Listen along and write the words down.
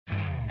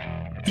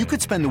You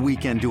could spend the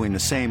weekend doing the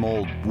same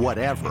old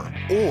whatever,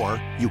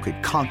 or you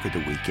could conquer the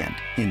weekend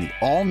in the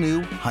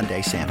all-new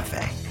Hyundai Santa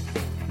Fe.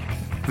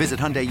 Visit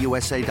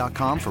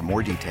HyundaiUSA.com for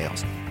more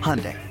details.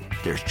 Hyundai,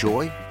 there's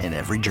joy in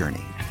every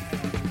journey.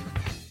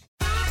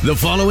 The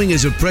following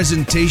is a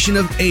presentation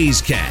of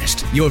A's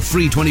Cast, your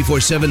free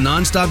 24/7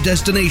 nonstop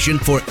destination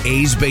for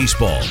A's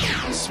baseball.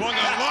 Swung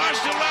on large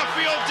to left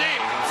field deep.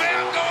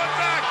 Pham going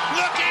back,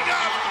 looking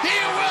up. He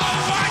will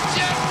watch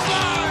it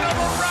fly. A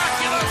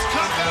miraculous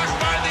comeback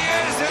by the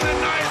A's in the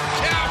ninth,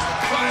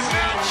 capped by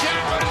Matt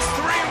Chapman's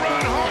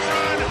 3-run home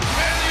run, and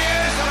the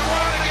A's have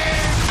won the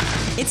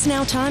game. It's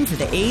now time for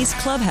the A's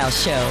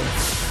Clubhouse Show.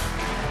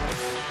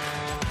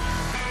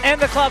 And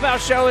the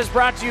Clubhouse Show is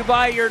brought to you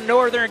by your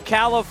Northern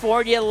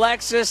California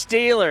Lexus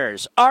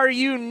dealers. Are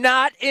you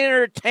not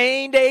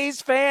entertained,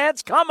 A's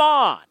fans? Come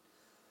on.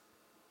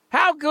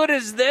 How good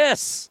is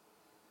this?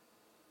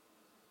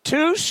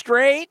 2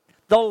 straight,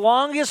 the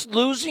longest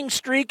losing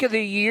streak of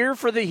the year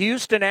for the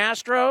Houston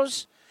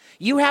Astros.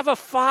 You have a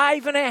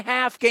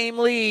 5.5 game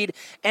lead,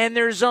 and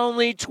there's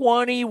only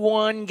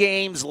 21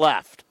 games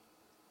left.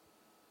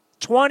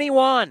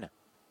 21.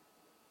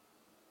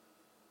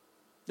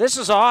 This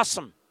is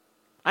awesome.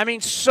 I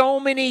mean, so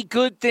many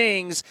good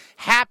things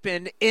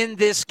happened in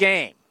this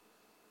game.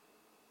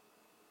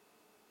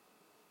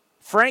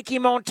 Frankie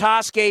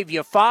Montas gave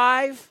you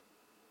 5.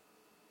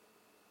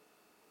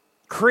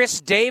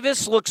 Chris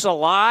Davis looks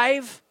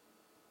alive.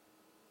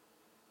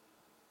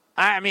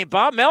 I mean,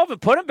 Bob Melvin,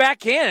 put him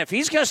back in. If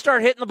he's going to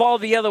start hitting the ball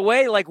the other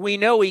way like we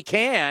know he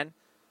can,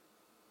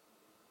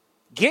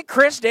 get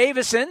Chris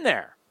Davis in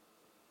there.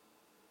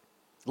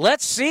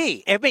 Let's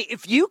see. I mean,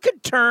 if you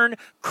could turn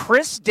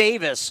Chris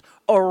Davis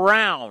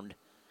around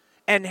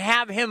and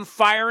have him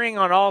firing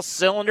on all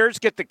cylinders,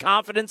 get the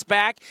confidence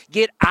back,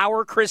 get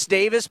our Chris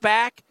Davis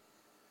back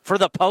for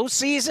the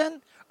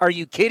postseason, are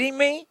you kidding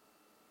me?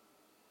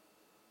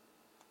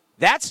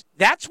 That's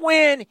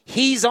when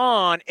he's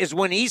on, is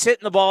when he's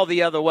hitting the ball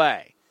the other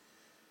way.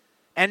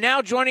 And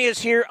now joining us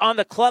here on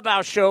the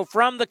Clubhouse Show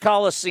from the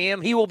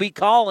Coliseum, he will be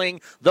calling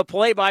the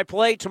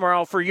play-by-play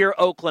tomorrow for your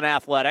Oakland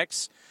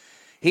Athletics.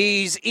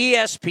 He's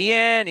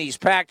ESPN, he's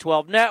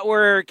Pac-12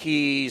 Network,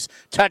 he's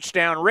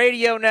Touchdown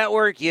Radio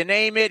Network, you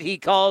name it, he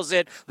calls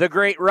it. The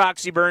great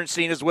Roxy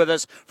Bernstein is with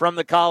us from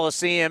the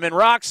Coliseum. And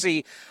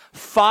Roxy,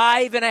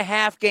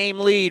 5.5 game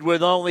lead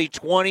with only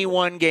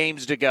 21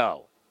 games to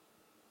go.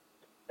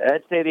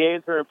 I'd say the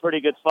A's are in a pretty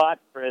good spot,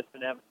 Chris,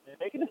 and they're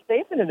making a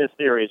statement in this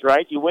series,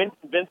 right? You win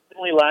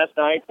convincingly last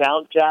night,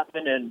 down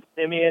Chapman and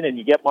Simeon, and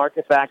you get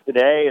Marcus back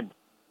today, and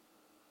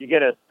you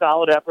get a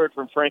solid effort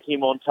from Frankie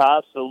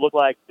Montas, who looked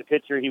like the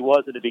pitcher he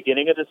was at the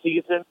beginning of the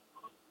season.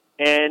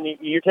 And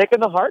you're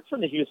taking the heart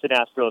from the Houston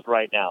Astros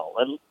right now.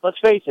 And let's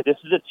face it, this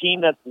is a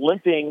team that's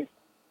limping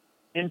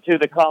into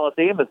the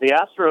Coliseum, as the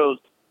Astros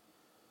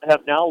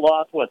have now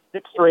lost,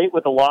 6 straight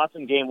with a loss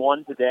in Game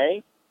 1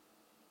 today.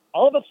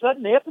 All of a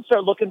sudden, they have to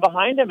start looking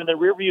behind them in the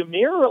rearview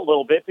mirror a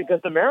little bit,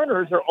 because the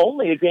Mariners are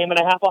only a game and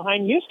a half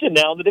behind Houston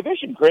now in the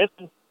division, Chris.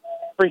 And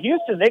for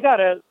Houston, they got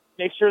to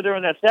make sure they're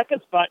in that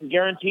second spot and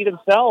guarantee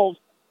themselves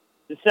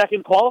the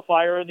second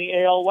qualifier in the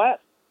AL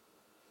West.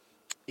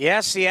 Yeah,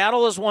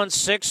 Seattle has won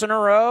 6 in a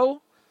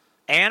row.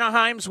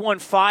 Anaheim's won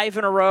 5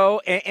 in a row.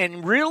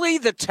 And really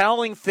the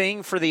telling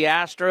thing for the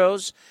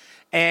Astros,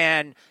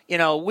 and, you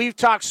know, we've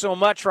talked so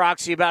much,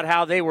 Roxy, about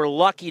how they were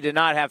lucky to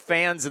not have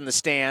fans in the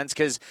stands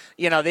because,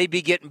 you know, they'd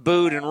be getting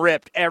booed and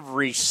ripped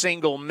every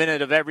single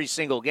minute of every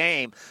single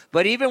game.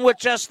 But even with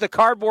just the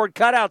cardboard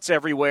cutouts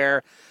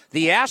everywhere,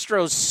 the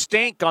Astros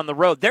stink on the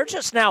road. They're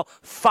just now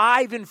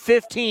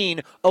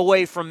 5-15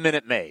 away from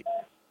Minute Maid.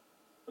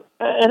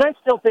 And I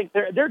still think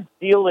they're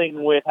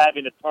dealing with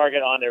having a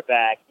target on their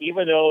back,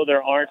 even though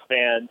there aren't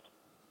fans.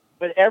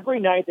 But every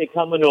night they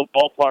come into a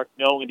ballpark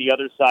knowing the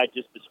other side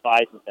just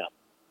despises them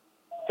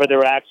for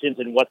their actions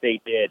and what they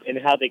did and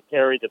how they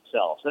carried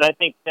themselves. And I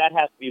think that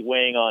has to be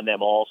weighing on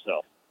them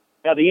also.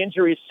 Now, the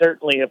injuries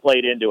certainly have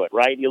played into it,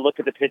 right? You look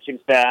at the pitching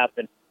staff,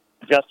 and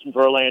Justin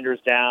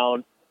Verlander's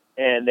down,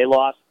 and they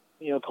lost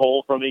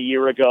Cole from a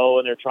year ago,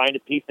 and they're trying to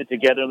piece it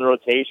together in the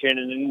rotation,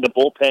 and the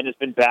bullpen has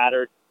been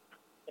battered.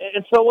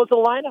 And so was the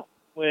lineup.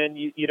 When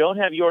you don't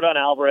have Yordan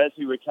Alvarez,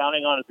 who you were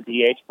counting on as a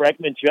DH,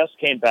 Bregman just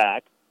came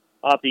back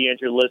off the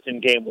injured list in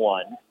Game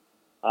 1.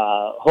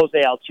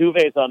 Jose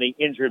Altuve is on the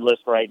injured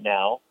list right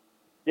now.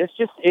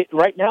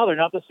 Right now, they're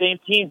not the same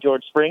team.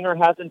 George Springer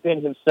hasn't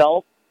been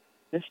himself.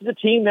 This is a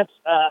team that's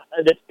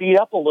beat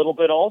up a little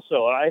bit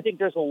also. I think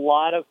there's a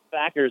lot of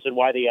factors in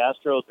why the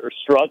Astros are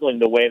struggling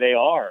the way they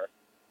are.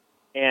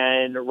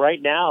 And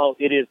right now,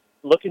 it is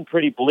looking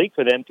pretty bleak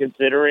for them,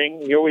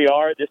 considering here we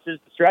are. This is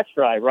the stretch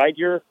drive, right?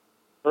 You're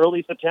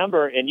early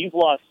September, and you've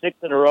lost 6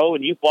 in a row,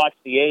 and you've watched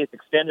the A's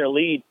extend their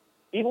lead,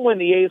 even when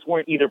the A's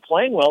weren't either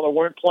playing well or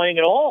weren't playing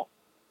at all.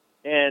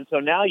 And so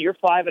now you're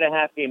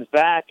 5.5 games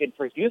back, and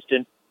for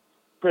Houston,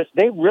 Chris,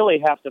 they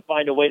really have to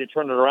find a way to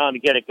turn it around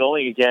and get it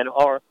going again.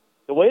 Or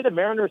the way the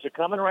Mariners are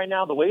coming right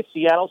now, the way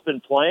Seattle's been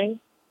playing,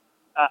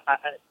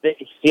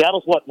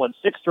 Seattle's won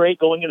 6 straight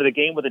going into the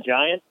game with the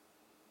Giants.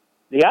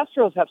 the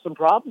Astros have some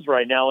problems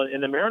right now,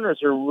 and the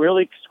Mariners are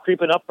really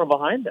creeping up from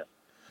behind them.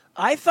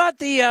 I thought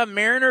the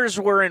Mariners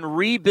were in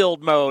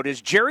rebuild mode.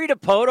 Is Jerry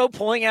DiPoto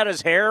pulling out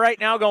his hair right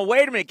now going,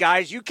 wait a minute,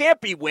 guys, you can't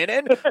be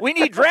winning. We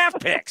need draft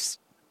picks.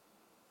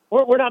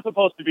 We're not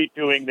supposed to be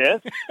doing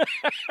this.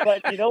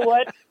 But you know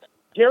what?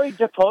 Jerry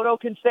DiPoto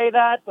can say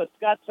that, but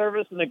Scott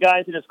Service and the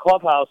guys in his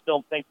clubhouse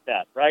don't think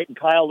that, right? And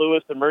Kyle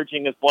Lewis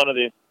emerging as one of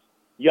the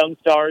young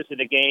stars in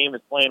the game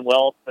is playing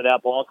well for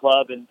that ball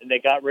club, and they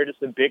got rid of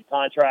some big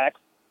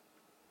contracts.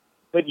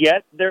 But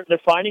yet they're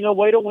finding a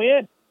way to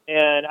win.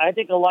 And I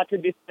think a lot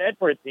could be said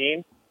for a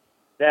team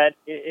that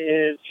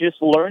is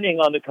just learning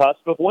on the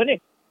cusp of winning.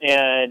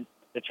 And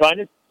they're trying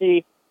to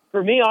see,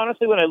 for me,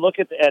 honestly, when I look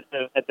at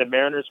the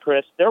Mariners,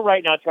 Chris, they're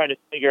right now trying to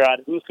figure out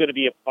who's going to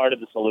be a part of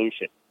the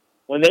solution.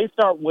 When they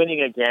start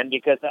winning again,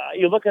 because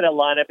you look at a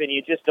lineup and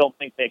you just don't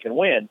think they can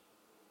win,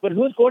 but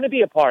who's going to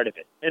be a part of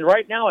it? And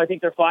right now I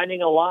think they're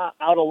finding out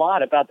a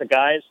lot about the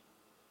guys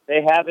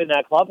they have in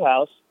that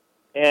clubhouse.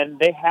 And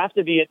they have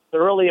to be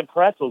thoroughly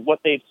impressed with what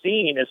they've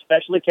seen,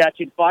 especially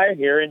catching fire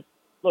here. And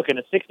look, in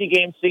a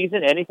 60-game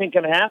season, anything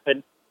can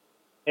happen.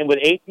 And with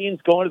 8 teams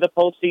going to the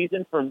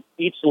postseason from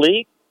each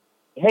league,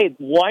 hey,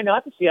 why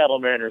not the Seattle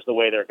Mariners the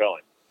way they're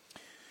going?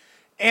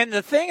 And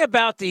the thing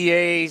about the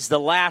A's the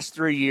last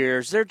 3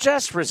 years, they're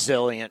just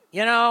resilient.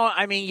 You know,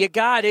 I mean, you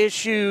got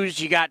issues.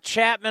 You got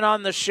Chapman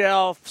on the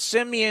shelf.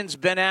 Simeon's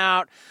been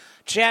out.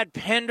 Chad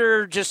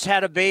Pender just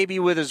had a baby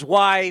with his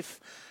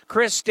wife.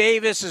 Chris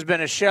Davis has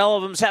been a shell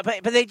of himself,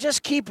 but they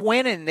just keep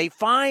winning. They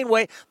find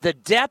way. The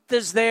depth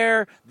is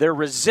there. They're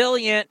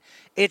resilient.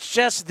 It's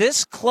just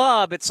this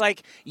club. It's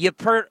like you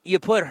put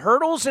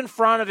hurdles in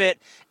front of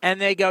it, and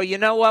they go, you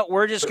know what?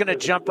 We're just going to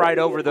jump right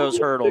over those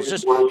hurdles.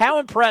 Just how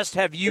impressed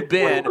have you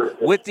been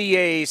with the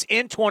A's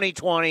in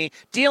 2020,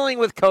 dealing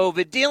with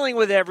COVID, dealing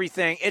with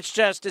everything?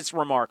 It's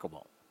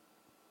remarkable.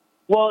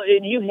 Well,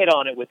 and you hit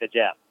on it with the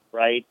depth,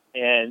 right?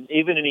 And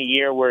even in a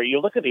year where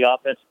you look at the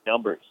offensive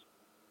numbers,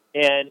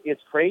 and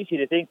it's crazy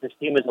to think this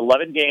team is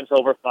 11 games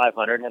over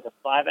 500, has a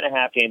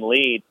 5.5-game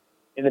lead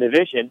in the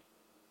division,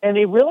 and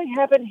they really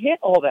haven't hit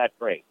all that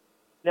great.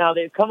 Now,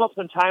 they've come up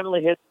some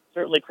timely hits.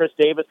 Certainly Chris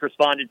Davis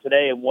responded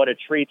today, and what a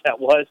treat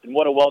that was, and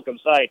what a welcome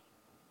sight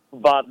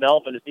for Bob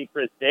Melvin to see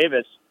Chris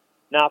Davis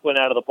knock one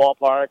out of the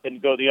ballpark and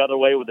go the other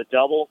way with a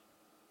double.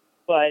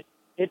 But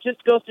it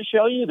just goes to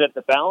show you that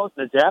the balance,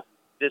 the depth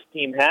this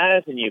team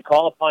has, and you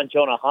call upon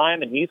Jonah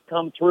Heim, and he's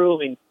come through. I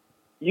mean,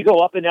 you go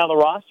up and down the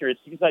roster, it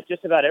seems like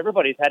just about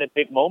everybody's had a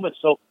big moment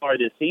so far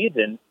this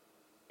season.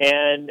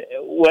 And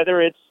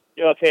whether it's,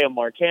 okay,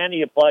 Mark Candy,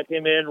 you plug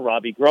him in,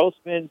 Robbie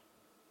Grossman,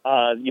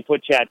 you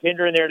put Chad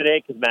Pinder in there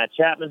today because Matt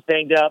Chapman's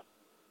banged up.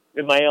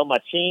 Ismael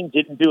Machin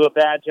didn't do a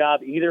bad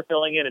job either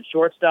filling in at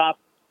shortstop.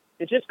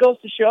 It just goes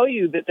to show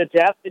you that the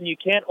depth, and you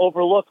can't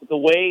overlook the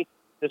way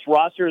this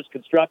roster is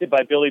constructed by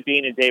Billy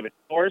Beane and David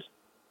Forst.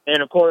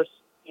 And, of course,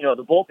 you know,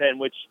 the bullpen,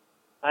 which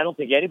I don't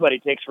think anybody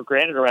takes for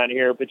granted around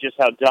here, but just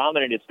how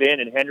dominant it's been.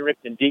 And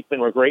Hendricks and Diekman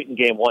were great in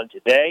Game 1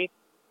 today.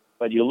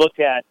 But you look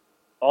at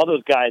all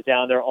those guys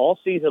down there all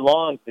season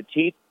long,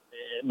 Petit,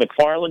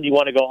 McFarland, you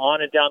want to go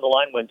on and down the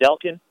line,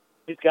 Wendelken.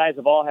 These guys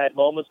have all had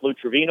moments. Lou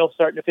Trevino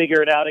starting to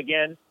figure it out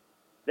again.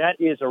 That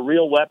is a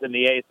real weapon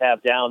the A's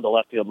have down the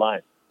left field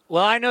line.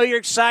 Well, I know you're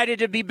excited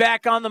to be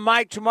back on the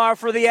mic tomorrow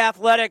for the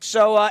Athletics,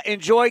 so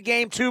enjoy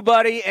Game 2,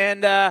 buddy,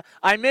 and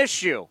I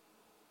miss you.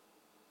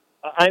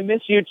 I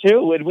miss you,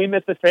 too, and we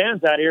miss the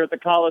fans out here at the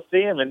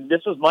Coliseum, and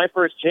this was my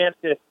first chance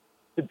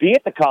to be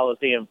at the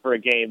Coliseum for a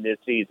game this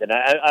season.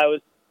 I was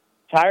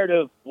tired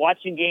of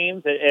watching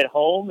games at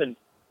home, and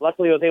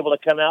luckily I was able to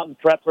come out and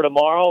prep for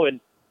tomorrow, and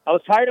I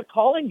was tired of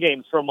calling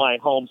games from my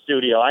home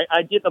studio.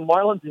 I did the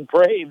Marlins and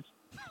Braves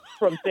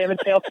from San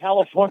Mateo,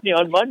 California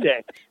on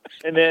Monday,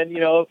 and then,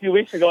 a few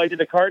weeks ago I did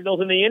the Cardinals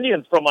and the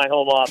Indians from my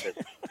home office.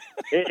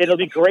 It'll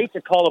be great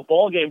to call a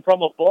ball game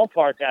from a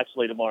ballpark,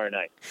 actually, tomorrow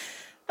night.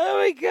 Oh,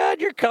 my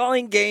God, you're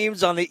calling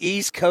games on the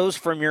East Coast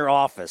from your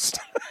office.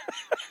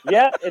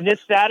 Yeah, and this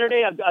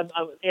Saturday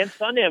and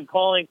Sunday I'm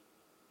calling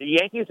the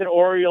Yankees and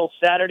Orioles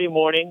Saturday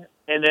morning,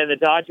 and then the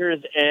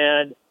Dodgers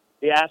and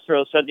the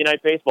Astros Sunday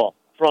Night Baseball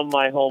from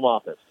my home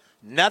office.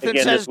 Nothing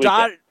says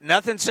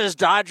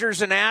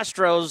Dodgers and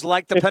Astros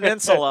like the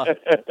Peninsula.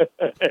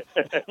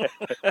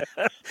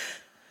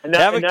 And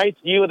that's a nice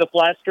view of the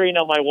flat screen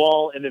on my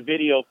wall and the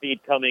video feed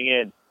coming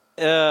in.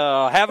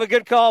 Have a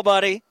good call,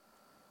 buddy.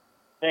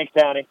 Thanks,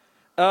 Tony.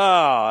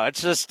 Oh,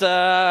 it's just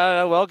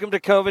welcome to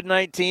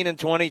COVID-19 in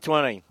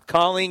 2020.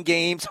 Calling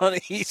games on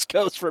the East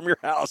Coast from your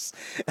house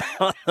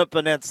on the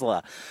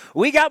Peninsula.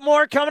 We got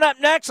more coming up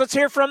next. Let's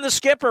hear from the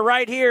skipper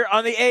right here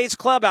on the A's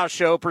Clubhouse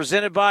Show,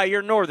 presented by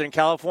your Northern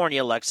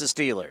California Lexus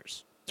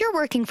dealers. You're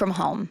working from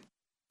home.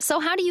 So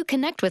how do you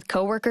connect with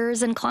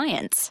coworkers and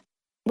clients?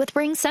 With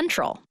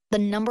RingCentral, the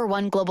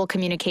 #1 global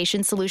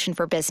communication solution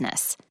for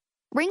business.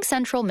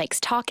 RingCentral makes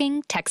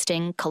talking,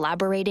 texting,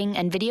 collaborating,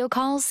 and video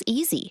calls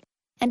easy.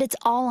 And it's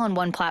all on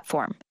one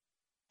platform.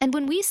 And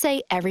when we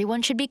say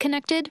everyone should be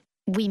connected,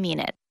 we mean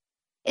it.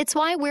 It's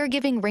why we're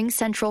giving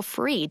RingCentral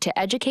free to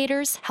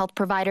educators, health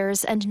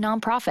providers, and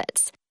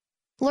nonprofits.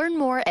 Learn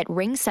more at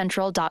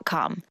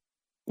ringcentral.com.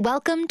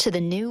 Welcome to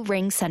the new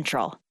Ring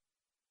Central.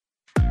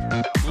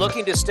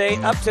 Looking to stay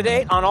up to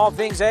date on all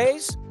things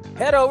A's?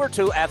 Head over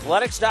to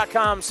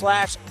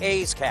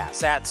athletics.com/A'sCast.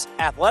 That's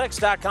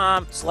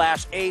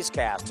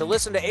athletics.com/A'sCast to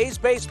listen to A's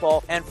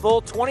baseball and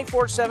full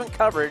 24/7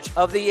 coverage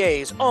of the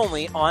A's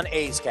only on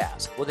A's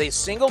Cast. With a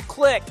single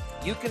click,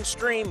 you can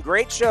stream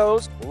great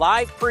shows,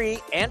 live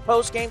pre- and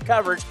post-game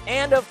coverage,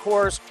 and, of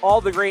course,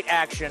 all the great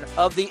action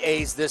of the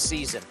A's this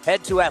season.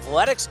 Head to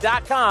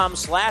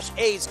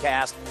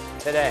athletics.com/A'sCast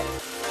today.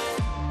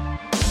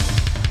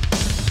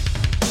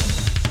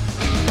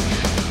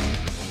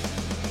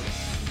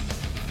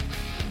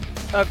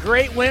 A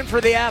great win for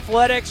the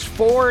Athletics,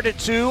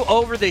 4-2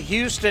 over the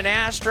Houston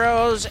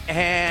Astros,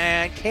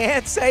 and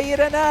can't say it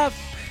enough.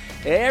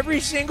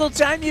 Every single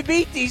time you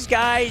beat these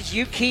guys,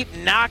 you keep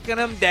knocking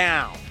them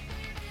down.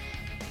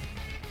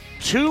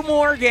 2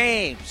 more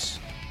games.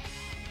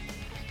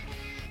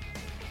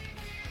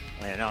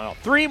 No,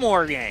 3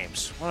 more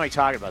games. What am I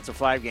talking about? It's a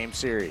 5-game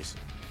series.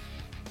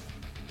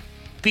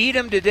 Beat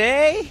them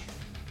today.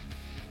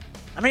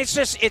 I mean, it's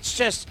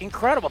just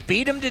incredible.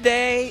 Beat them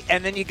today,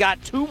 and then you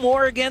got 2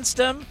 more against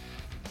them.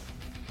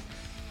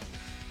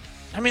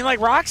 I mean, like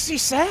Roxy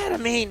said,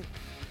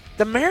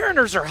 the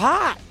Mariners are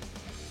hot.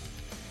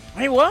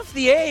 If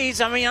the A's,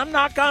 I'm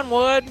knock on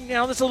wood,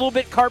 this is a little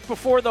bit cart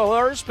before the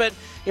horse, but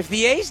if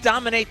the A's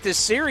dominate this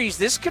series,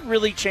 this could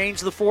really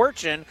change the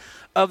fortune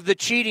of the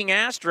cheating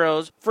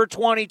Astros for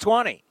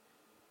 2020.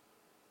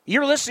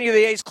 You're listening to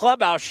the A's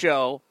Clubhouse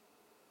Show.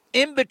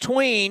 In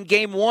between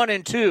Game 1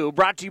 and 2,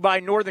 brought to you by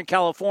Northern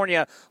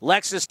California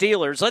Lexus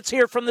Dealers. Let's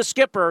hear from the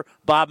skipper,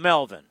 Bob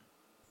Melvin.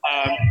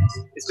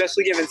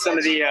 Especially given some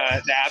of the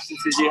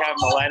absences you have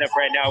in the lineup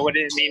right now, what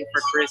did it mean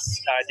for Chris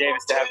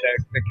Davis to have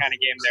the kind of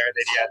game there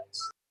that he had?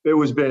 It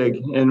was big,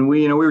 and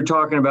we were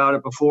talking about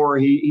it before.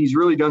 He's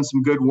really done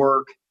some good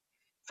work,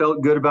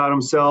 felt good about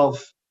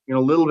himself, a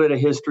little bit of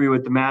history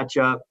with the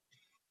matchup.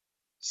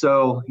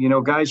 So,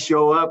 guys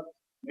show up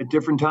at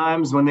different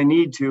times when they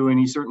need to, and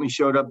he certainly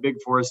showed up big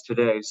for us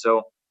today.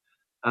 So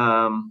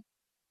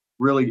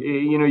really,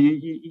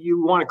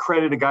 you want to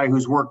credit a guy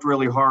who's worked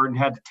really hard and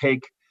had to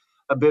take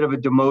a bit of a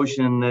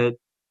demotion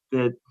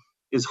that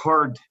is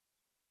hard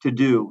to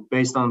do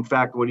based on the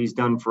fact what he's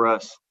done for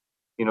us,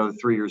 the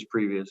 3 years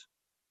previous.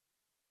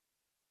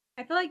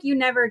 I feel like you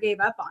never gave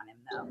up on him,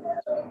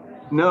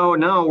 though.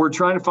 No, we're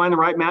trying to find the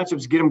right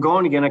matchups to get him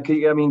going again.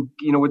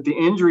 With the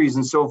injuries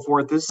and so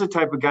forth, this is the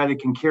type of guy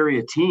that can carry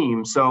a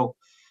team. So,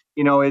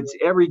 it's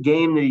every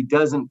game that he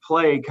doesn't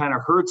play kind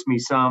of hurts me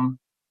some.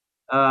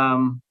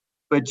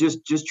 But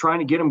just trying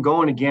to get him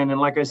going again.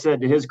 And like I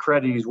said, to his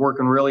credit, he's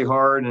working really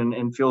hard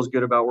and feels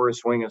good about where his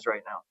swing is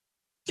right now.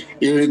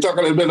 You talk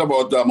a little bit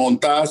about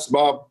Montas,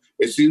 Bob.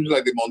 It seems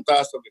like the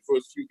Montas of the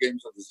first few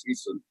games of the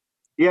season.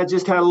 Yeah,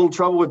 just had a little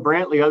trouble with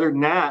Brantley. Other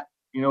than that,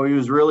 he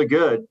was really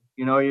good.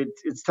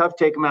 It's tough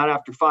to take him out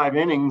after 5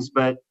 innings,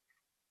 but,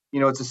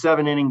 it's a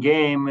 7-inning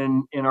game,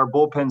 and our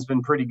bullpen's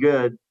been pretty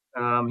good.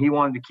 He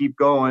wanted to keep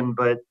going,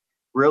 but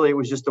really it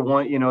was just the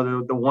one,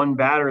 the one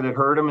batter that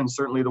hurt him, and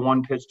certainly the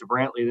one pitch to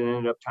Brantley that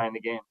ended up tying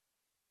the game.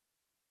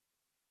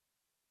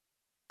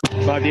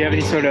 Bob, do you have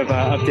any sort of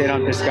update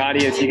on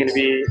Piscotty? Is he going to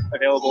be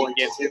available in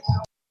Game 2?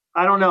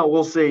 I don't know.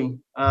 We'll see.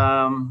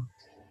 I'm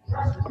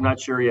not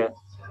sure yet.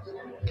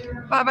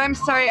 Bob, I'm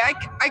sorry.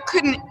 I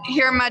couldn't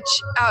hear much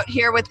out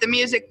here with the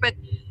music, but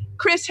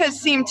Chris has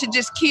seemed to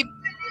just keep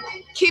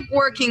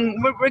working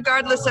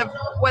regardless of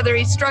whether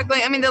he's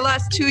struggling. The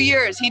last 2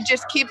 years, he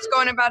just keeps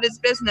going about his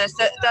business,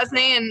 doesn't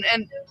he? And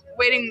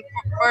waiting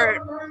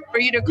for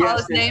you to call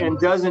his name.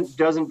 And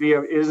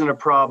isn't a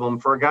problem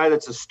for a guy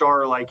that's a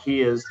star like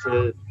he is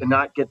to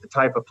not get the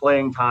type of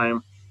playing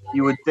time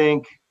you would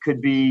think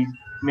could be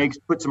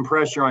put some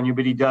pressure on you,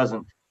 but he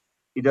doesn't.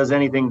 He does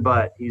anything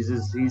but. He's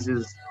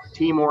as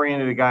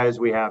team-oriented a guy as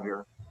we have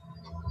here.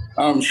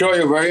 I'm sure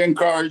you're very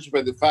encouraged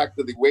by the fact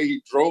that the way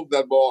he drove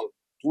that ball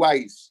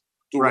twice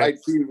to right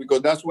field,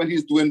 because that's when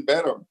he's doing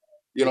better,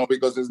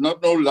 because it's not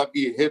no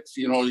lucky hits.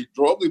 He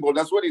drove the ball.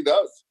 That's what he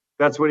does.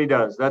 That's what he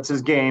does. That's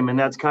his game, and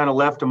that's kind of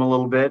left him a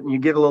little bit. And you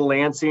get a little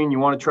antsy, and you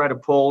want to try to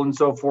pull and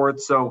so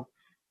forth. So,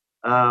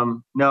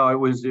 no, it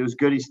was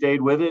good he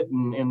stayed with it,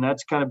 and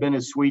that's kind of been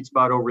his sweet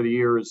spot over the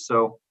years.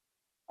 So,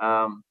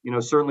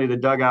 certainly the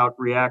dugout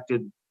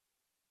reacted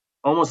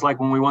almost like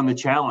when we won the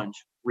challenge,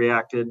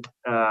 reacted.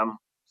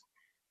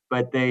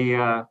 But they,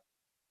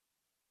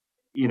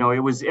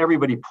 it was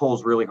everybody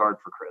pulls really hard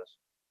for Chris.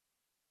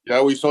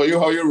 Yeah, we saw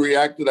how you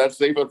react to that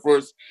save at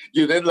first.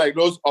 You did like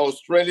those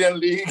Australian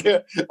League.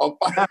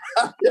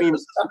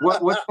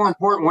 What's more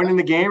important, winning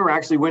the game or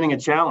actually winning a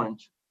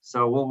challenge?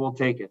 So we'll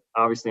take it.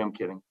 Obviously, I'm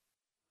kidding.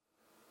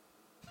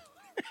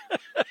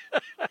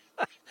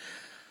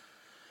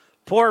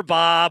 Poor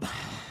Bob.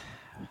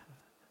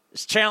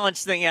 This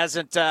challenge thing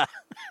hasn't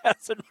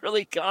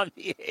really gone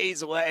the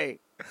A's way.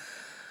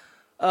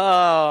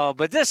 Oh,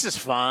 but this is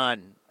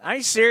fun.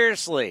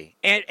 Seriously.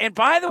 And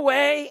by the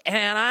way,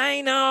 and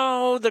I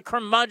know the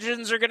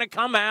curmudgeons are going to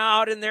come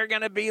out and they're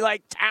going to be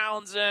like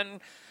Townsend.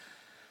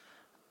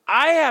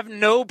 I have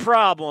no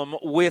problem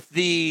with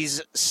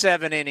these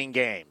 7-inning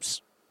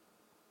games.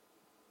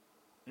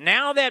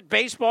 Now that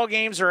baseball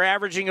games are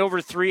averaging over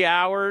 3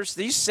 hours,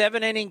 these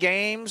 7-inning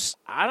games,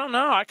 I don't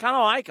know. I kind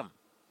of like them.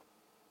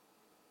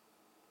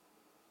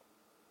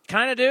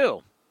 Kind of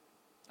do.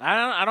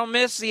 I don't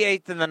miss the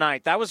 8th and the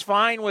 9th. I was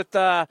fine with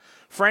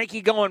Frankie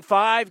going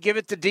 5, give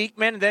it to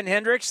Diekman, and then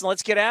Hendricks, and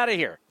let's get out of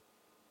here.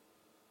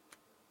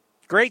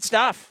 Great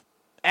stuff.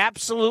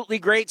 Absolutely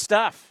great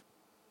stuff.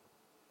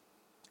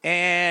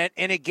 And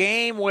in a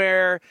game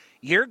where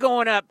you're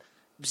going up,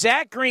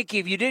 Zach Greinke,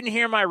 if you didn't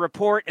hear my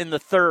report in the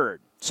 3rd.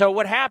 So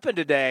what happened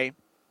today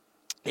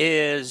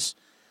is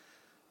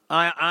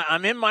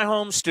I'm in my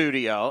home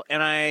studio,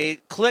 and I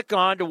click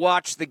on to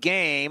watch the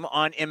game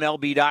on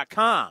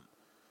MLB.com.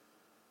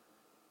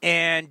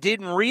 And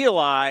didn't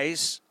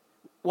realize,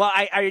 well,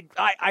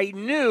 I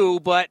knew,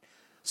 but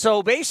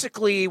so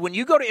basically when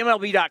you go to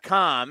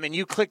MLB.com and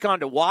you click on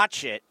to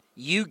watch it,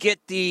 you get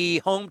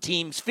the home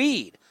team's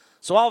feed.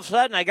 So all of a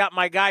sudden I got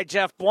my guy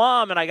Jeff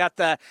Blum and I got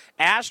the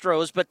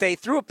Astros, but they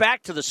threw it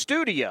back to the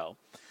studio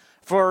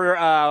for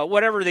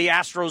whatever the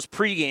Astros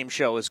pregame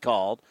show is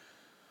called.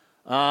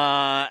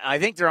 I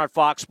think they're on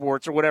Fox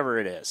Sports or whatever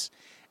it is.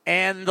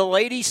 And the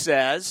lady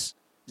says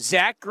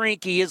Zach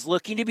Greinke is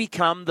looking to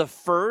become the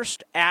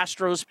first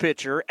Astros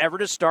pitcher ever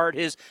to start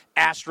his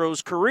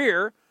Astros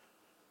career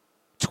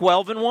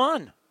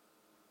 12-1.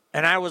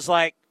 And I was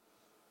like,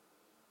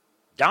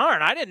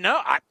 darn, I didn't know.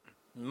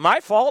 My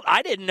fault.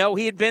 I didn't know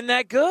he had been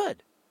that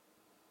good.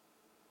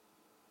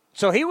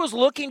 So he was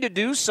looking to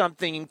do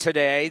something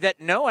today that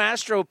no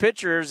Astro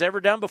pitcher has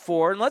ever done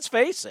before. And let's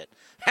face it,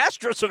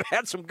 Astros have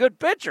had some good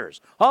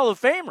pitchers, Hall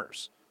of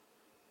Famers.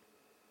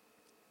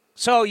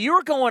 So you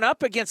were going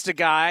up against a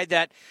guy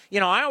that,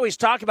 I always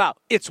talk about,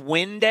 it's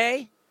win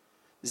day.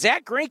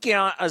 Zach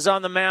Greinke is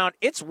on the mound.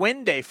 It's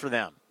win day for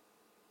them.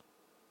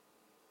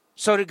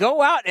 So to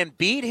go out and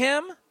beat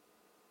him,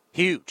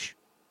 huge.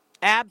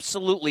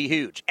 Absolutely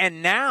huge.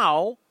 And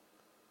now,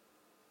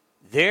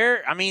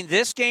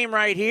 this game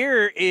right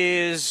here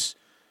is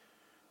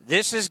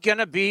going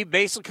to be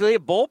basically a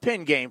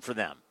bullpen game for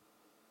them.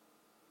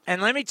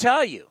 And let me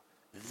tell you,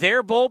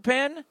 their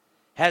bullpen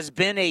has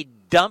been a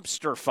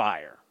dumpster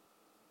fire.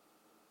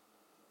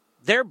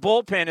 Their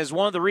bullpen is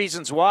one of the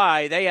reasons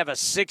why they have a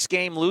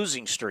 6-game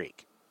losing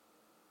streak.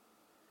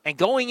 And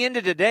going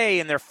into today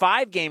in their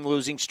 5-game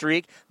losing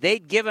streak,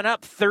 they'd given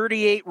up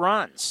 38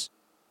 runs.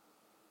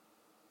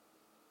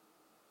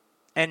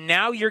 And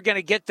now you're going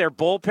to get their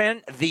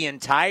bullpen the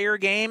entire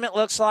game, it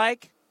looks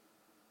like.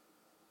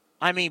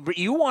 I mean,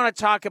 you want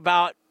to talk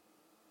about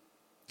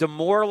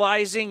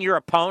demoralizing your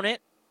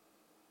opponent?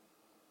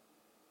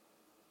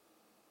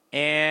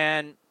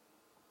 And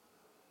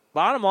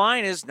bottom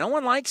line is, no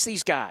one likes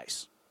these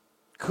guys.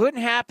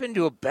 Couldn't happen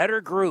to a better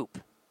group.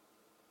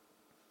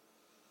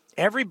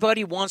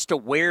 Everybody wants to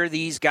wear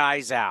these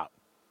guys out.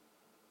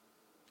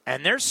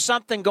 And there's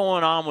something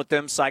going on with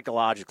them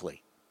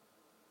psychologically.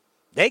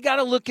 They got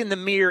to look in the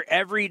mirror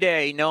every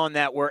day knowing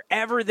that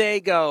wherever they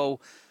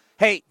go,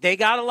 hey, they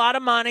got a lot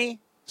of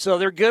money, so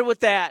they're good with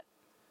that.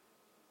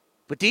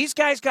 But these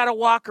guys got to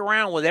walk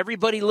around with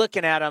everybody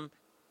looking at them,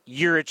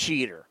 you're a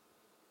cheater.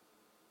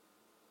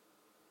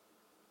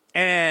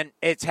 And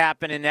it's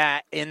happening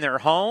in their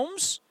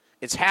homes.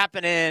 It's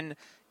happening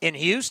in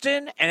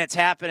Houston, and it's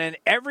happening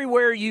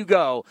everywhere you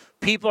go.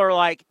 People are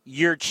like,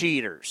 you're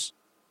cheaters.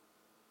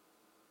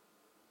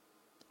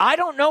 I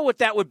don't know what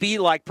that would be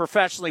like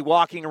professionally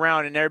walking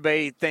around and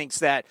everybody thinks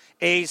that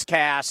A's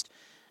Cast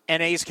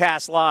and A's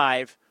Cast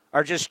Live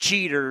are just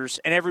cheaters,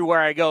 and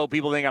everywhere I go,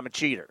 people think I'm a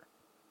cheater.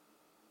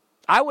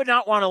 I would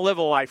not want to live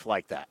a life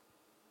like that.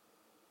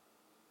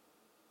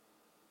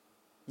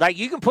 Like,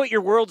 you can put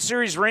your World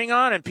Series ring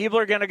on and people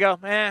are going to go,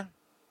 eh.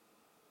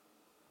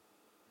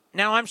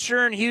 Now, I'm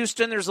sure in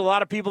Houston there's a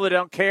lot of people that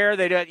don't care.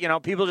 They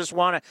don't, people just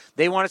want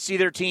to see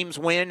their teams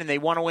win and they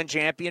want to win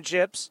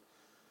championships.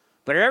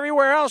 But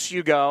everywhere else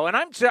you go, and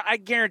I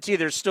guarantee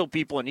there's still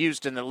people in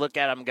Houston that look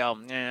at them and go,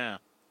 yeah.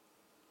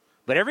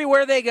 But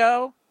everywhere they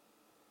go,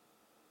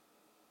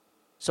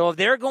 so if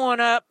they're going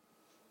up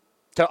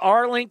to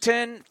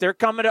Arlington, they're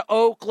coming to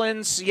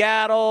Oakland,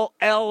 Seattle,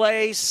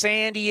 L.A.,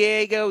 San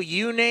Diego,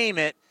 you name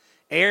it,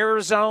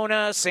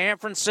 Arizona, San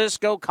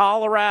Francisco,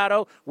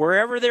 Colorado,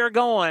 wherever they're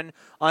going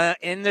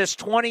in this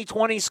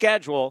 2020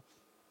 schedule,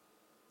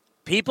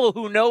 people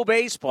who know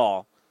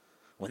baseball,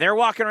 when they're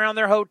walking around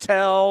their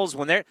hotels,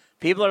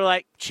 people are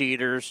like,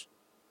 cheaters.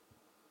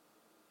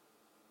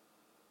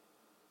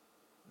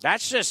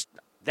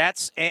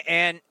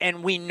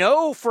 And we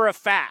know for a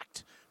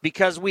fact,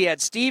 because we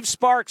had Steve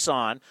Sparks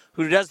on,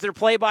 who does their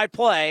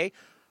play-by-play,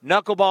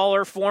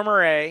 knuckleballer,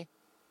 former A.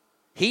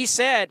 He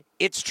said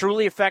it's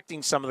truly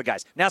affecting some of the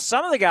guys. Now,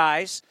 some of the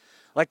guys,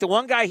 like the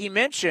one guy he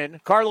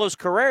mentioned, Carlos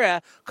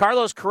Correa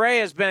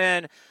has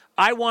been,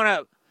 I want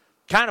to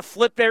kind of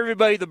flipped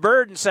everybody the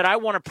bird and said, I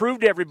want to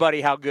prove to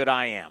everybody how good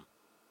I am.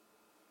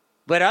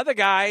 But other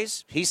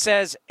guys, he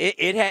says,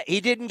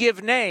 he didn't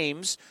give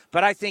names,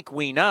 but I think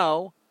we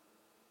know.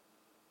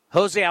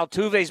 Jose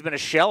Altuve's been a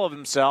shell of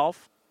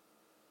himself.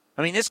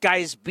 I mean, this guy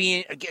is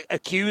being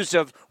accused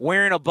of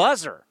wearing a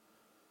buzzer.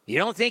 You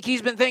don't think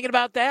he's been thinking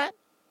about that?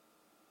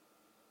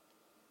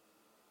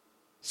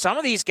 Some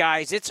of these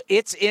guys,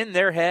 it's in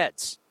their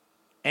heads.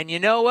 And you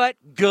know what?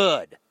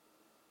 Good.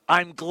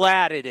 I'm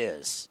glad it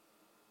is.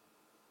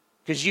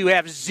 Because you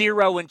have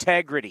zero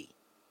integrity.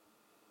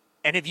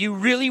 And if you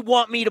really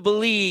want me to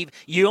believe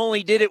you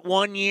only did it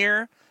 1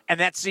 year, and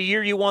that's the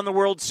year you won the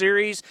World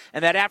Series,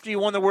 and that after you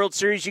won the World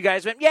Series, you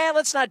guys went, yeah,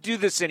 let's not do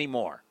this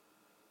anymore.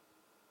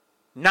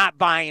 Not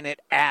buying it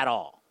at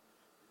all.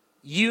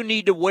 You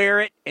need to wear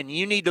it, and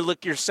you need to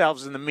look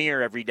yourselves in the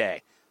mirror every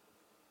day.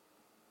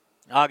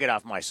 I'll get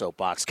off my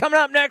soapbox. Coming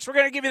up next, we're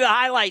going to give you the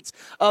highlights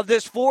of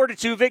this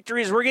 4-2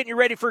 victory as we're getting you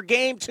ready for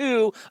Game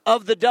 2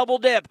 of the Double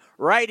Dip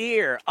right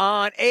here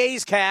on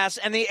A's Cast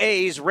and the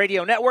A's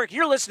Radio Network.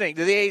 You're listening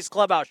to the A's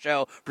Clubhouse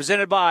Show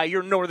presented by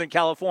your Northern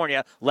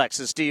California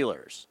Lexus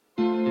dealers.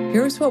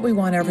 Here's what we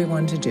want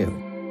everyone to do.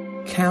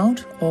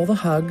 Count all the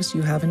hugs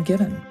you haven't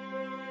given,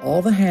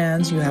 all the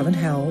hands you haven't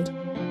held,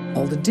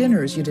 all the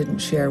dinners you didn't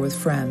share with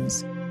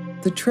friends,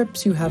 the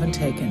trips you haven't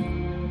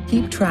taken.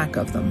 Keep track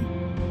of them.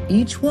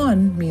 Each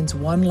one means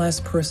one less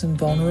person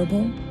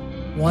vulnerable,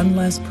 one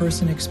less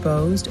person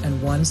exposed,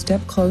 and one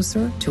step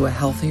closer to a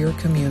healthier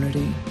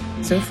community.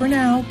 So for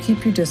now,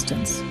 keep your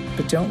distance,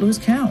 but don't lose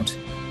count.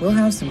 We'll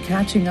have some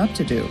catching up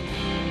to do.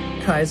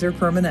 Kaiser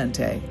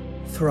Permanente.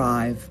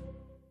 Thrive.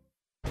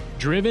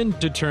 Driven,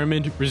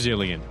 determined,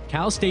 resilient.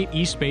 Cal State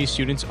East Bay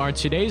students are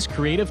today's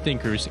creative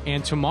thinkers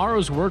and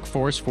tomorrow's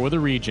workforce for the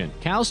region.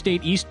 Cal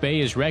State East Bay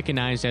is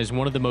recognized as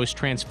one of the most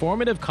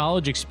transformative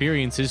college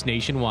experiences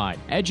nationwide,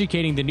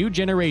 educating the new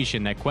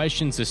generation that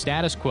questions the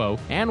status quo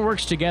and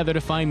works together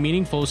to find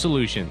meaningful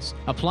solutions.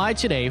 Apply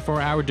today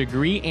for our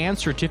degree and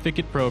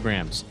certificate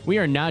programs. We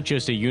are not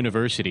just a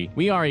university,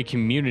 we are a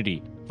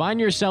community. Find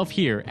yourself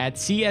here at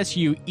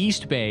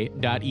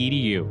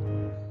csueastbay.edu.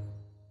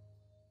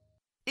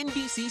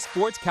 NBC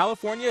Sports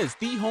California is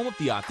the home of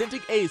the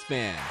authentic A's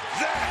fan.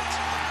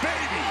 That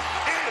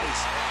baby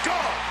is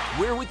gone.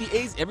 We're with the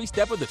A's every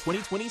step of the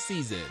 2020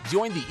 season.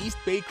 Join the East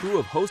Bay crew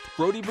of host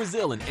Brody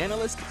Brazil and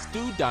analysts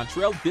Stu,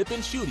 Dontrell, Bip,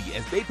 and Shooty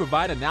as they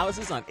provide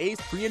analysis on A's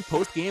pre- and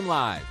post-game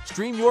live.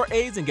 Stream your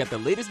A's and get the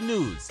latest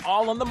news,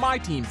 all on the My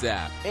Teams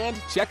app. And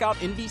check out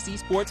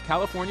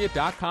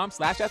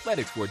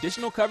NBCSportsCalifornia.com/athletics for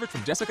additional coverage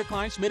from Jessica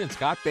Kleinschmidt and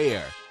Scott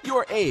Bayer.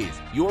 Your A's,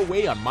 your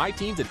way on My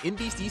Teams and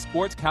NBC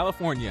Sports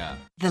California.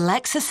 The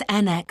Lexus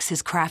NX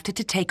is crafted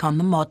to take on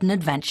the modern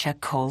adventure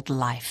called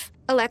life.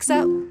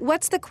 Alexa,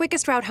 what's the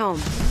quickest route home?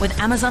 With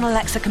Amazon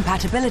Alexa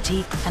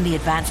compatibility and the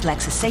advanced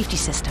Lexus safety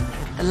system,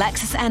 the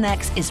Lexus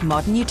NX is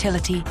modern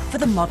utility for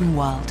the modern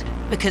world.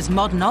 Because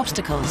modern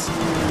obstacles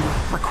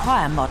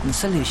require modern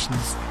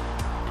solutions.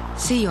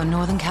 See your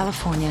Northern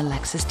California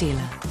Lexus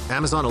dealer.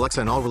 Amazon Alexa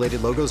and all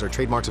related logos are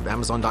trademarks of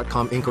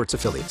Amazon.com Inc. or its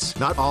affiliates.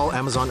 Not all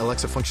Amazon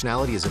Alexa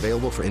functionality is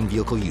available for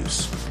in-vehicle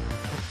use.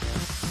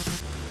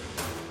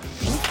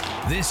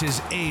 This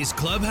is A's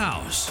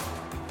Clubhouse.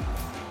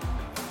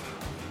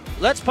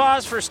 Let's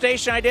pause for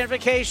station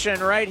identification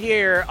right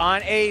here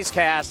on A's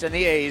Cast and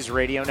the A's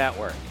Radio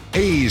Network.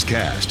 A's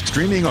Cast,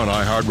 streaming on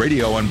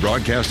iHeartRadio and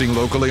broadcasting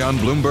locally on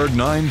Bloomberg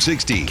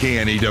 960,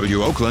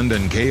 KNEW Oakland,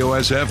 and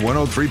KOSF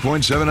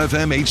 103.7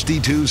 FM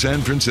HD2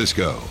 San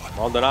Francisco.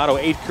 Maldonado,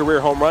 8 career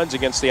home runs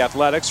against the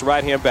Athletics,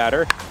 right-hand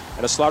batter.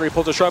 And a Slattery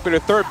pulls a sharp to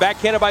third,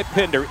 backhanded by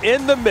Pinder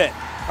in the mitt.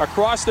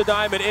 Across the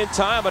diamond in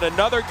time, but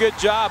another good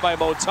job by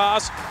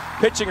Montas,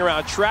 pitching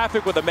around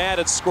traffic with a man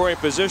at scoring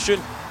position,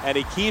 and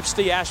he keeps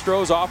the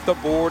Astros off the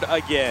board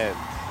again.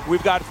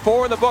 We've got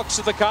 4 in the books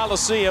at the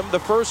Coliseum, the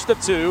first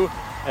of 2,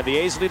 and the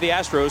A's lead the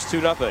Astros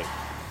 2-0.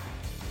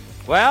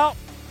 Well,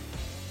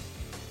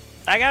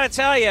 I got to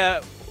tell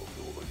you,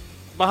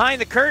 behind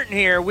the curtain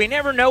here, we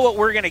never know what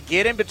we're going to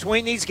get in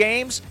between these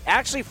games.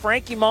 Actually,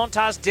 Frankie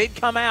Montas did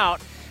come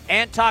out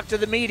and talk to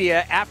the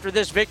media after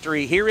this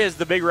victory. Here is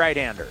the big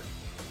right-hander.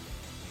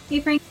 Hey,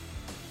 Frank.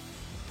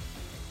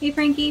 Hey,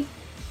 Frankie.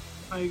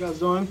 How you guys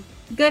doing?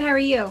 Good. How are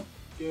you?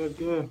 Good,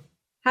 good.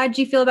 How did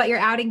you feel about your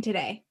outing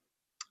today?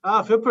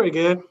 I feel pretty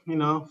good.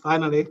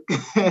 Finally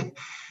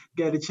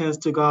get a chance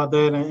to go out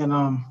there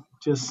and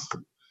just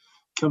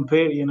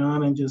compete,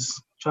 and just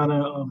try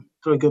to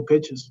throw good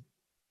pitches.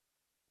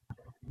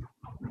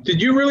 Did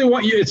you really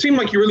want? It seemed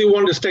like you really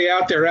wanted to stay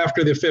out there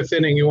after the 5th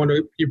inning.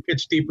 You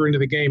pitch deeper into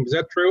the game. Is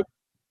that true?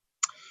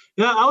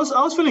 Yeah, I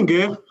was feeling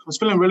good. I was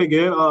feeling really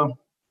good.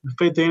 The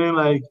 5th inning,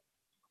 I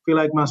feel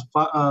like my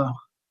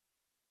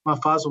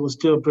fastball was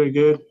still pretty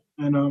good,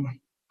 and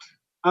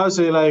I would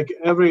say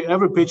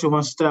every pitcher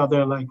wants to stay out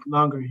there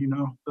longer,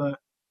 But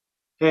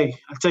hey,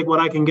 I take what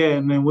I can get,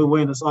 and then we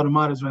win. That's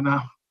automatic right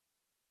now.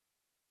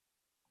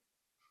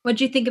 What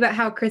did you think about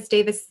how Chris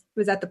Davis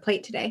was at the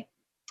plate today?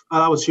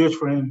 I was huge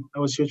for him.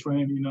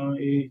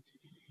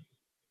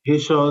 He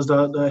shows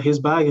that his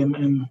bag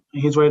and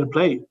he's ready to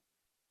play.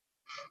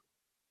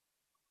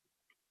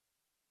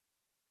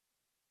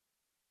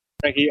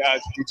 Frankie,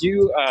 did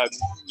you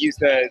use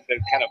the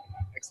kind of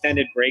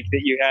extended break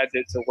that you had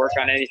to work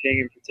on anything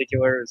in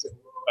particular? Was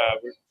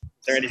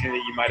there anything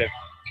that you might have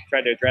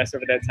tried to address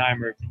over that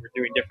time or were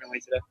doing differently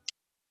today?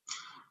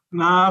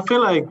 Nah, I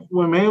feel like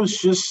when it was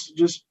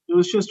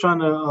just trying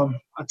to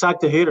attack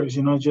the hitters,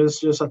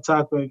 just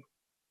attack with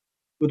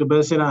the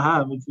best thing I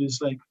have, which is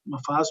like my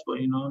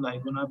fastball.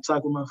 Like when I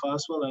attack with my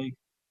fastball, like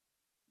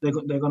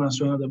they're gonna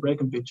swing at the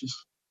breaking pitches.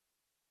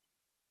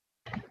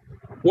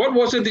 What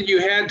was it that you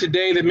had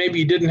today that maybe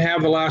you didn't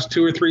have the last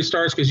 2 or 3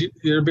 starts because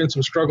there have been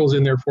some struggles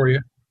in there for you?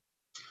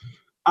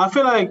 I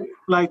feel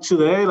like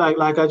today,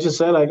 like I just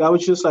said, like I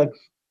was just like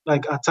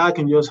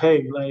attacking, just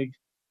hey, like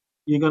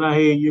you're gonna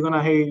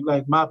hate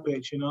like my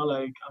pitch,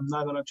 like I'm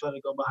not gonna try to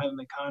go behind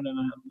the counter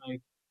and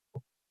like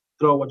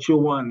throw what you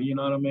want, you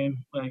know what I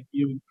mean? Like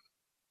you're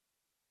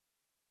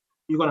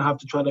gonna have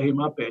to try to hit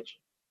my pitch.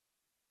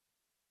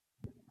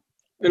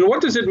 And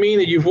what does it mean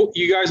that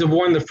you guys have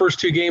won the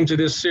first 2 games of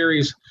this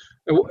series?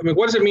 I mean,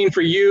 what does it mean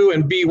for you?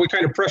 And B, what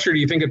kind of pressure do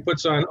you think it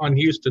puts on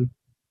Houston?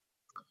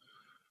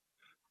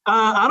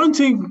 I don't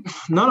think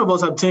none of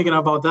us are thinking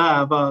about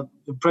that, about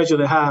the pressure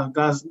they have.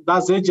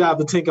 That's their job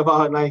to think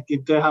about, like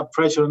if they have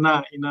pressure or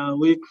not.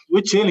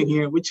 We're chilling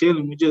here. We're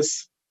chilling. We're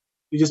just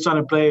trying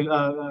to play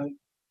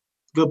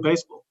good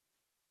baseball.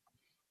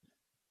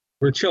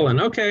 We're chilling.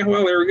 Okay,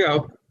 well there we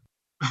go.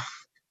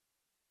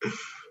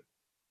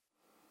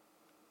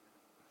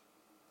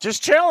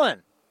 Just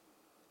chilling.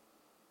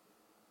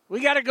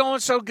 We got it going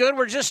so good,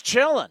 we're just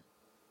chilling.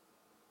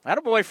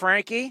 Attaboy,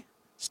 Frankie.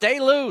 Stay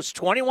loose.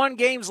 21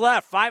 games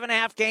left,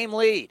 5.5 game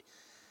lead.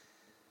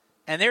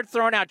 And they're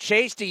throwing out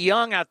Chase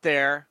DeYoung out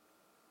there.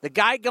 The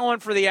guy going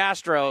for the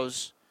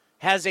Astros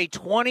has a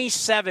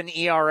 27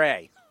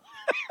 ERA.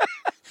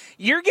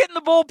 You're getting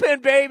the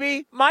bullpen,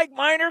 baby. Mike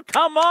Minor,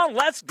 come on,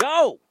 let's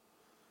go.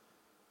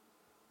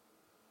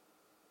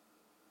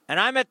 And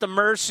I'm at the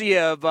mercy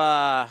of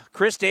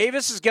Chris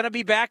Davis is going to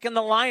be back in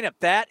the lineup.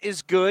 That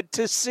is good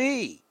to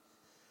see.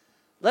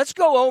 Let's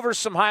go over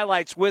some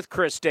highlights with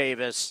Chris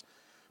Davis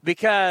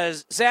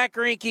because Zach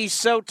Greinke's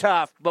so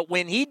tough. But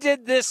when he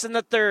did this in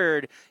the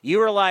third, you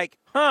were like,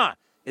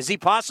 is he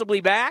possibly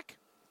back?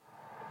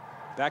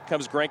 Back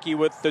comes Greinke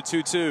with the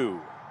 2-2.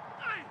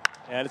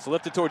 And it's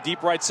lifted toward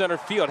deep right center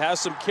field.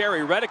 Has some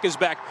carry. Reddick is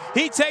back.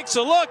 He takes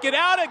a look, and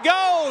out it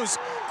goes.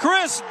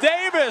 Chris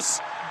Davis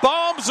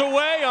bombs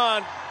away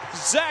on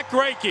Zach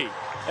Greinke.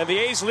 And the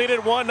A's lead it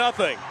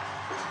 1-0.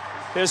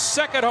 His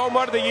second home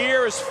run of the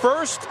year, his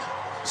first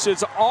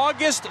since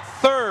August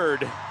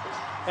 3rd.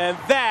 And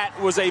that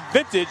was a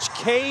vintage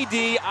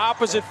KD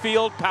opposite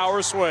field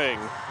power swing.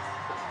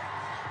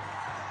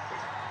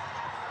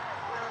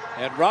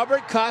 And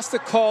Robert Costa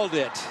called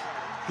it.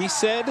 He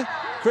said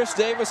Chris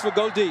Davis will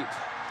go deep.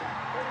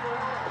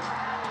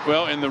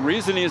 Well, and the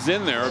reason he's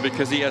in there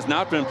because he has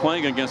not been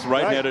playing against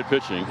right-handed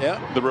pitching.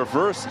 Yeah. The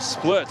reverse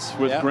splits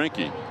with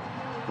Greinke.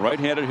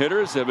 Right-handed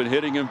hitters have been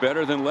hitting him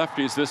better than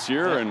lefties this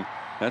year, and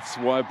that's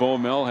why Bo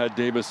Mel had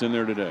Davis in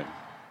there today.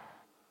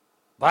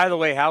 By the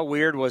way, how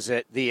weird was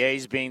it, the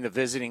A's being the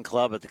visiting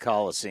club at the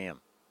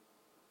Coliseum?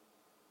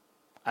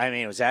 I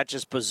mean, was that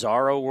just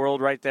bizarro world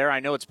right there? I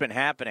know it's been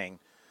happening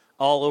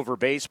all over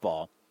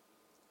baseball,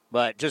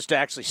 but just to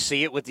actually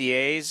see it with the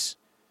A's,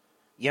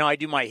 I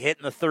do my hit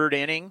in the third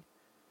inning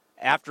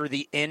after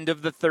the end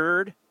of the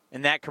third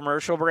in that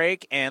commercial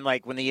break, and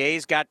like when the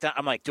A's got done,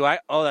 I'm like,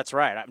 oh, that's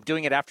right, I'm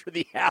doing it after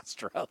the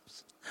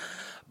Astros.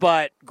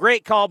 But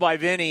great call by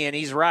Vinny, and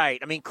he's right.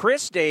 I mean,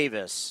 Chris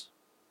Davis,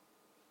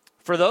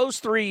 for those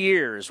 3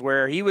 years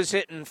where he was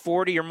hitting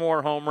 40 or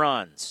more home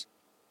runs,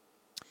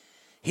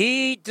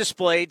 he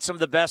displayed some of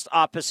the best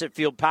opposite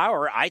field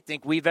power I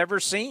think we've ever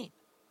seen.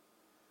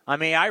 I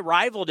mean, I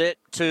rivaled it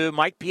to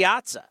Mike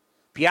Piazza.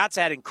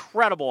 Piazza had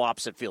incredible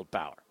opposite field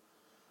power.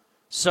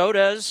 So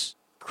does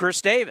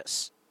Chris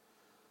Davis.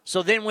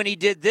 So then when he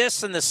did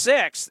this in the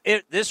sixth,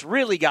 this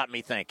really got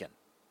me thinking.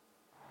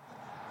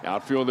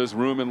 Outfield is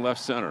room in left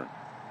center.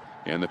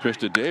 And the pitch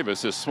to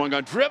Davis is swung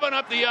on, driven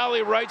up the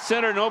alley, right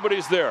center.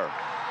 Nobody's there.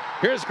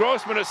 Here's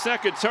Grossman at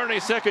second, turning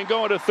second,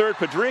 going to third.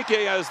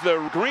 Pedrique has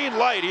the green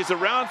light. He's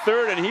around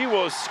third, and he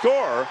will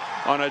score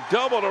on a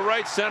double to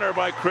right center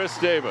by Chris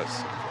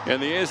Davis.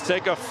 And the A's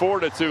take a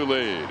 4-2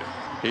 lead.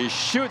 He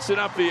shoots it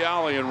up the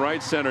alley in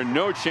right center.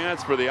 No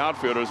chance for the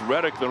outfielders.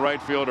 Reddick, the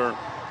right fielder,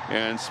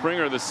 and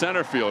Springer, the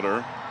center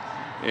fielder.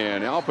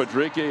 And Al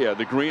Pedrique,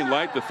 the green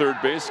light, the third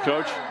base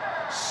coach.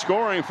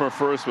 Scoring for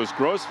first was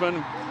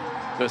Grossman.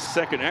 The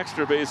second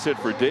extra base hit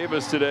for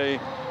Davis today,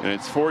 and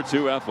it's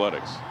 4-2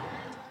 Athletics.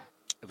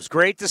 It was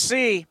great to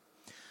see.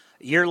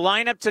 Your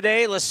lineup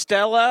today, La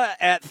Stella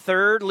at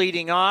third,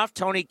 leading off.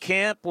 Tony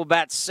Kemp will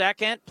bat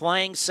second,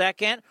 playing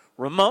second.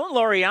 Ramon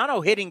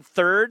Laureano hitting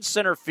third,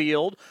 center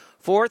field.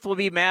 Fourth will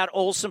be Matt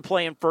Olson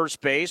playing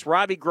first base.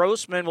 Robbie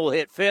Grossman will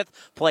hit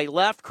fifth, play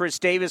left. Chris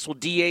Davis will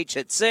DH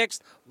at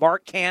sixth.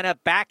 Bart Canna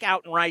back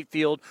out in right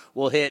field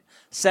will hit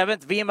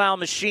 7th. VML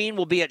Machine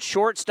will be at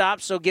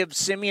shortstop, so give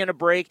Simeon a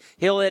break.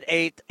 He'll hit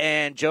 8th,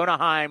 and Jonah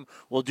Heim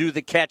will do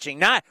the catching.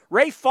 Now,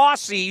 Ray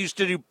Fosse used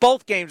to do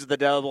both games of the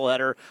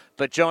doubleheader,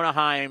 but Jonah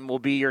Heim will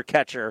be your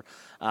catcher,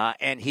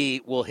 and he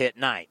will hit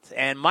 9th.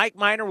 And Mike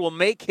Minor will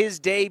make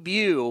his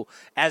debut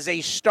as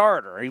a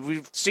starter.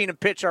 We've seen him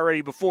pitch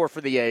already before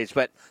for the A's,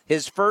 but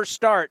his first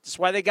start, that's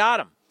why they got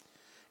him.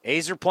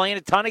 A's are playing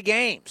a ton of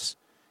games.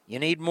 You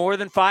need more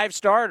than 5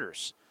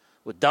 starters.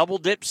 With double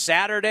dip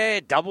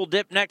Saturday, double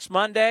dip next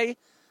Monday,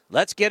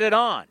 let's get it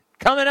on.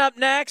 Coming up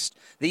next,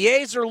 the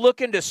A's are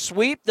looking to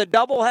sweep the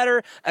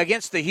doubleheader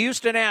against the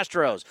Houston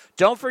Astros.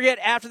 Don't forget,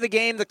 after the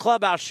game, the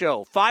Clubhouse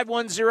Show,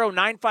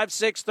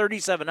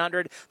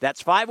 510-956-3700.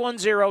 That's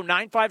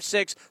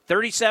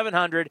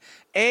 510-956-3700.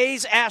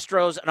 A's,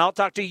 Astros, and I'll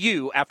talk to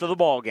you after the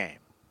ball game.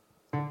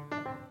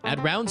 At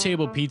Round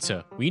Table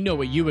Pizza, we know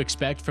what you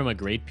expect from a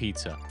great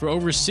pizza. For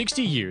over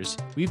 60 years,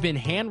 we've been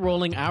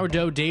hand-rolling our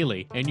dough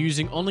daily and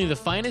using only the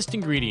finest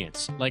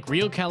ingredients, like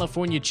real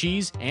California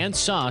cheese and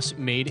sauce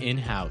made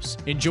in-house.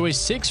 Enjoy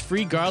 6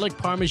 free garlic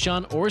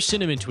parmesan or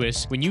cinnamon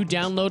twists when you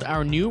download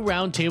our new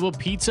Round Table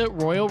Pizza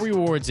Royal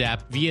Rewards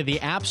app via the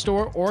App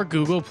Store or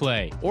Google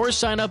Play. Or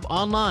sign up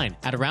online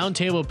at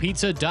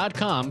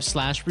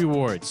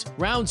roundtablepizza.com/rewards.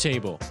 Round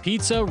Table,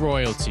 pizza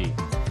royalty.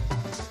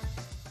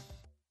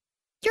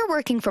 You're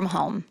working from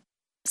home.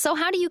 So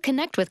how do you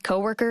connect with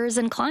coworkers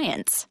and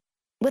clients?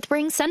 With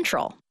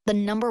RingCentral, the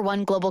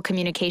 #1 global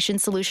communication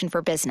solution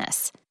for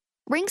business.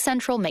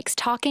 RingCentral makes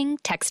talking,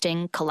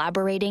 texting,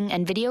 collaborating,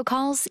 and video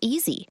calls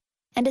easy.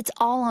 And it's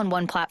all on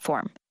one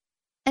platform.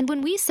 And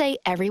when we say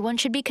everyone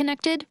should be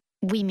connected,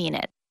 we mean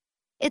it.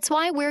 It's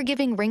why we're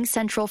giving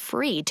RingCentral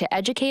free to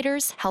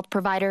educators, health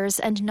providers,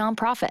 and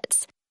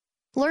nonprofits.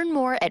 Learn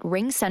more at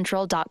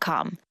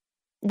ringcentral.com.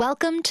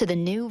 Welcome to the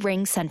new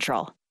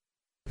RingCentral.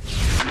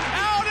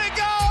 Out it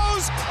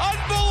goes!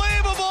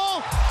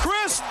 Unbelievable!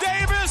 Chris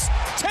Davis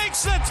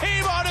takes the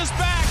team on his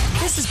back.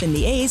 This has been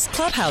the A's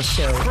Clubhouse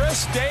Show.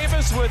 Chris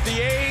Davis with the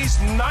A's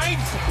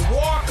 9th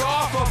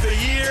walk-off of the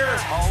year.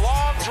 A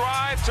long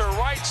drive to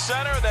right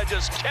center that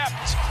just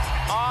kept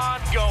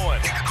on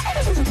going.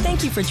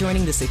 Thank you for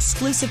joining this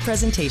exclusive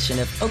presentation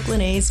of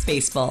Oakland A's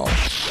baseball.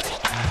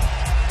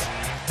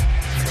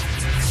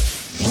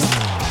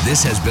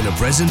 This has been a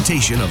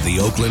presentation of the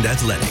Oakland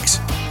Athletics.